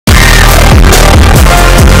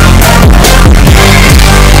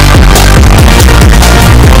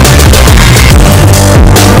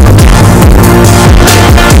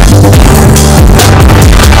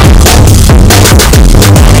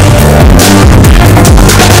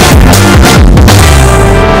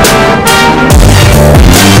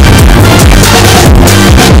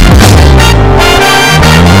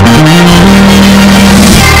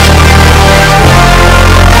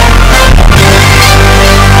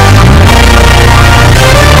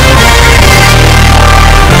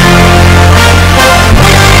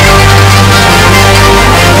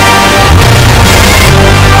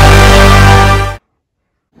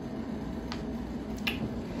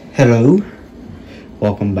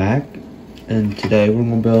Welcome back, and today we're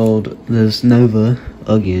gonna build this Nova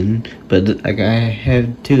again, but I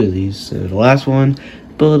have two of these. So the last one,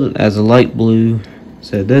 built it as a light blue,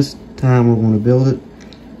 so this time we're gonna build it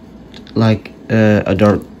like a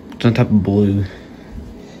dark, some type of blue.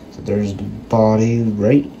 So there's the body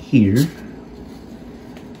right here,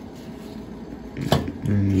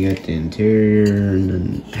 and you got the interior and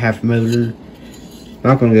then half motor. I'm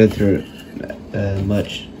not gonna go through it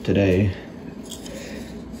much today.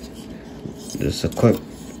 Just a quick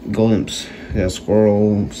glimpse. Got a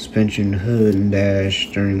squirrel, suspension, hood and dash,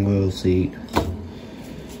 steering wheel, seat,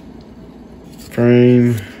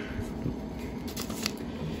 frame.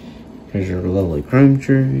 Here's your lovely chrome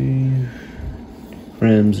tree,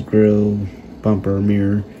 rims, grill, bumper,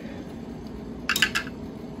 mirror,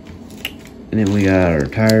 and then we got our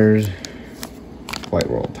tires, white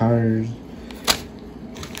roll tires,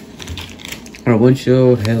 our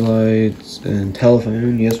windshield, headlights, and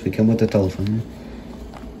telephone. Yes, we come with the telephone.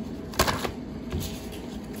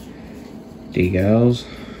 Decals.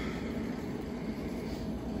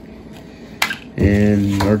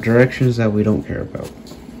 And our directions that we don't care about.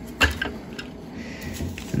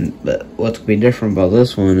 But what's going to be different about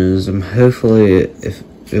this one is hopefully if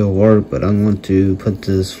it'll work, but I'm going to put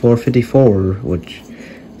this 454, which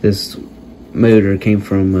this motor came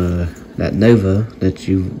from that Nova that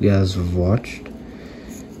you guys have watched,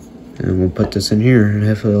 and we'll put this in here and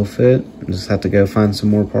hopefully it'll fit. Just have to go find some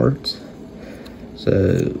more parts,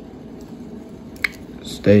 so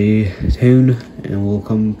stay tuned, and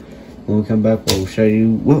when we come back we'll show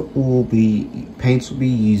you what paints we'll be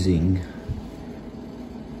using,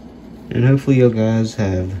 and hopefully you guys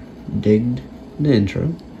have digged the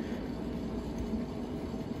intro,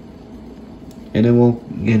 and then we'll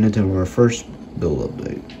get into our first build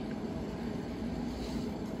update.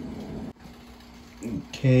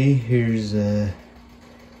 Okay, here's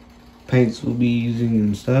paints we'll be using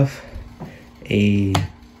and stuff. A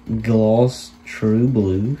gloss true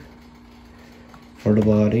blue for the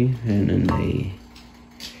body, and then a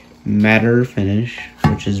matte finish,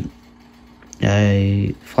 which is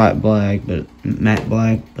a flat black, but matte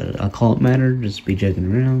black, but I call it matte just to be joking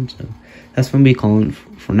around. So that's what I'm gonna be calling it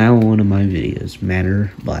from now on in my videos,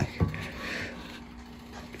 matte black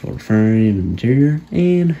for frame and interior.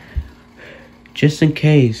 And just in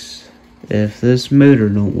case if this motor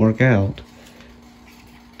don't work out,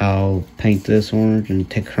 I'll paint this orange and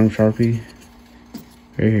take chrome Sharpie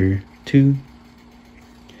right here to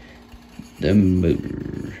the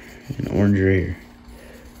motor, and orange right here,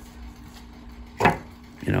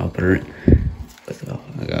 and I'll put her in with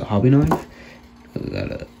I got a hobby knife, I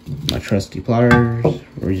got my trusty pliers,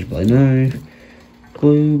 razor blade knife,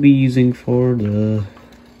 glue be using for the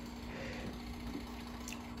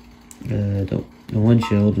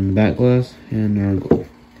windshield and the back glass, and our glue.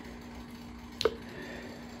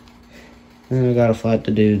 And I got a flat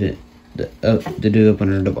to do up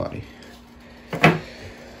under the body.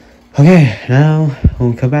 Okay, now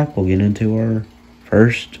when we come back, we'll get into our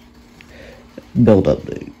first build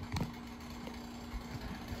update.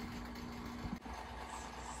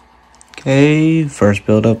 Okay, first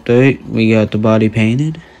build update. We got the body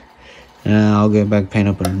painted. Now I'll get back paint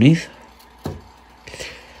up underneath.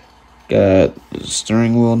 Got the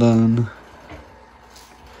steering wheel done.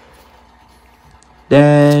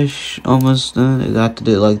 Dash almost done. I got to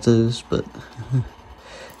do it like this, but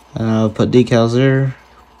I'll put decals there.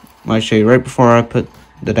 Might show you right before I put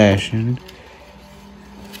the dash in.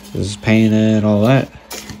 This is painted, all that.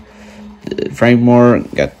 The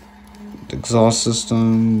framework, got the exhaust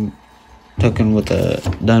system done with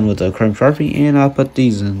a chrome Sharpie, and I'll put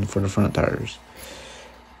these in for the front tires.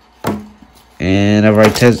 And I've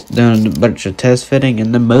already done a bunch of test fitting,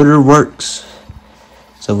 and the motor works,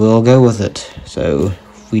 so we'll go with it. So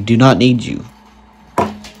we do not need you.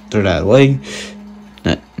 Throw that away.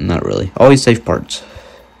 Not really. Always safe parts.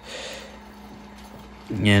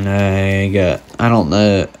 And I don't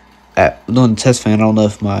know, doing the test fan, I don't know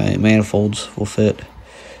if my manifolds will fit,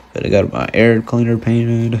 but I got my air cleaner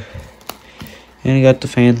painted, and I got the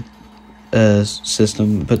fan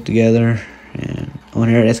system put together, and on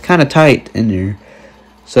here it's kind of tight in there.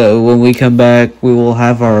 So when we come back, we will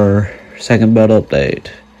have our second build update.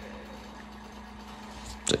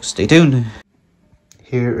 So stay tuned.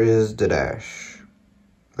 Here is the dash.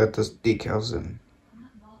 Got the decals in.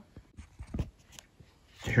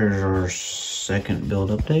 Here's our second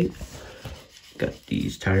build update. Got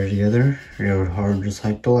these tires together. They're hard just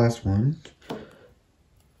like the last one.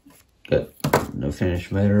 Got the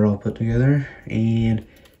finished motor all put together. And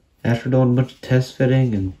after doing a bunch of test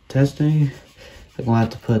fitting and testing, I'm going to have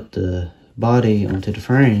to put the body onto the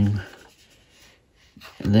frame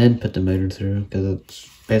and then put the motor through, because that's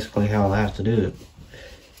basically how I have to do it.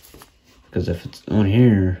 Because if it's on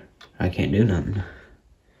here, I can't do nothing.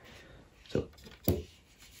 So,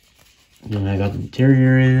 then I got the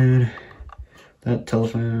interior in, that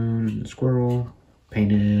telephone, squirrel,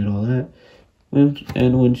 painted all that,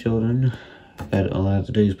 and windshield in. All I have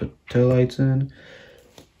to do is put tail lights in,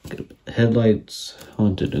 get headlights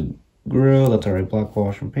onto the grill, that's already black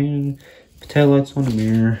washed and painted, put tail lights on the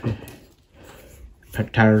mirror,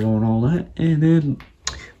 put tires on, all that, and then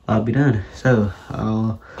I'll be done. So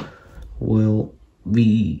I'm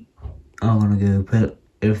gonna go put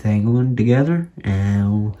everything on together,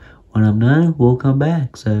 and when I'm done, we'll come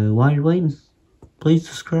back. So while you're waiting, please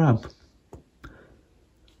subscribe.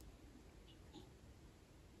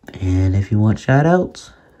 And if you want shout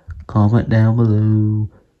outs, comment down below.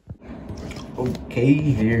 Okay,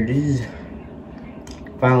 here it is.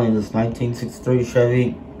 Finally, this 1963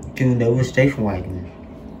 Chevy tuned over station wagon.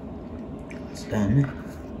 It's done.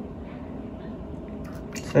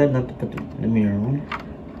 Decided not to put the mirror on.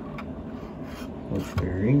 Looks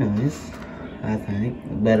very nice, I think.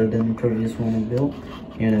 Better than the previous one I built.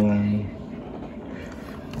 You know, I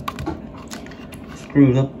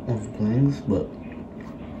screwed up on things, but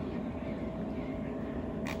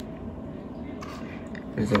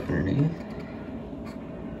there's up underneath.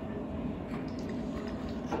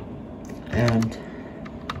 And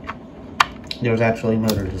there's actually a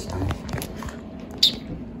motor this time.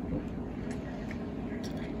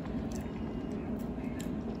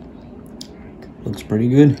 Looks pretty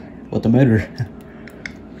good with the motor.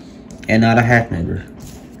 And not a half motor.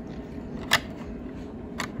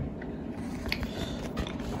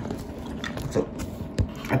 So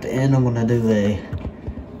at the end I'm gonna do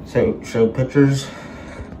show pictures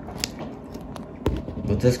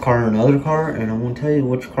with this car and another car, and I'm gonna tell you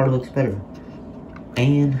which car looks better.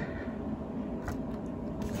 And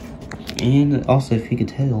also, if you could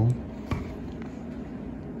tell,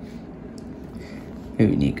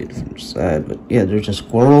 maybe need to get it from the side, but yeah, there's a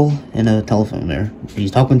squirrel and a telephone there.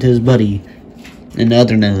 He's talking to his buddy, and the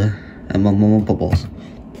other no, and my mom and papa's.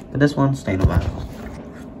 But this one's staying on my house.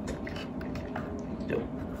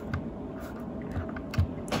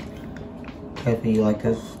 If you like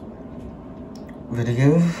this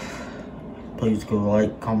video, please go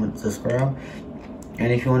like, comment, subscribe.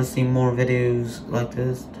 And if you want to see more videos like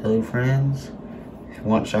this, tell your friends. If you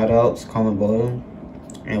want shout outs, comment below.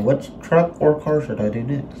 And which truck or car should I do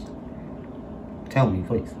next? Tell me,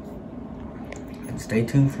 please. And stay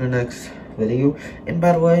tuned for the next video. And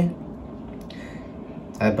by the way,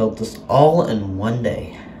 I built this all in one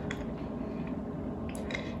day.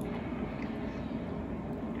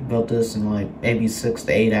 Built this in like maybe 6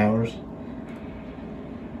 to 8 hours.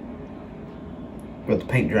 With the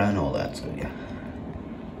paint dry and all that, so yeah.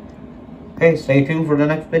 Okay, stay tuned for the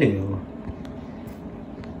next video.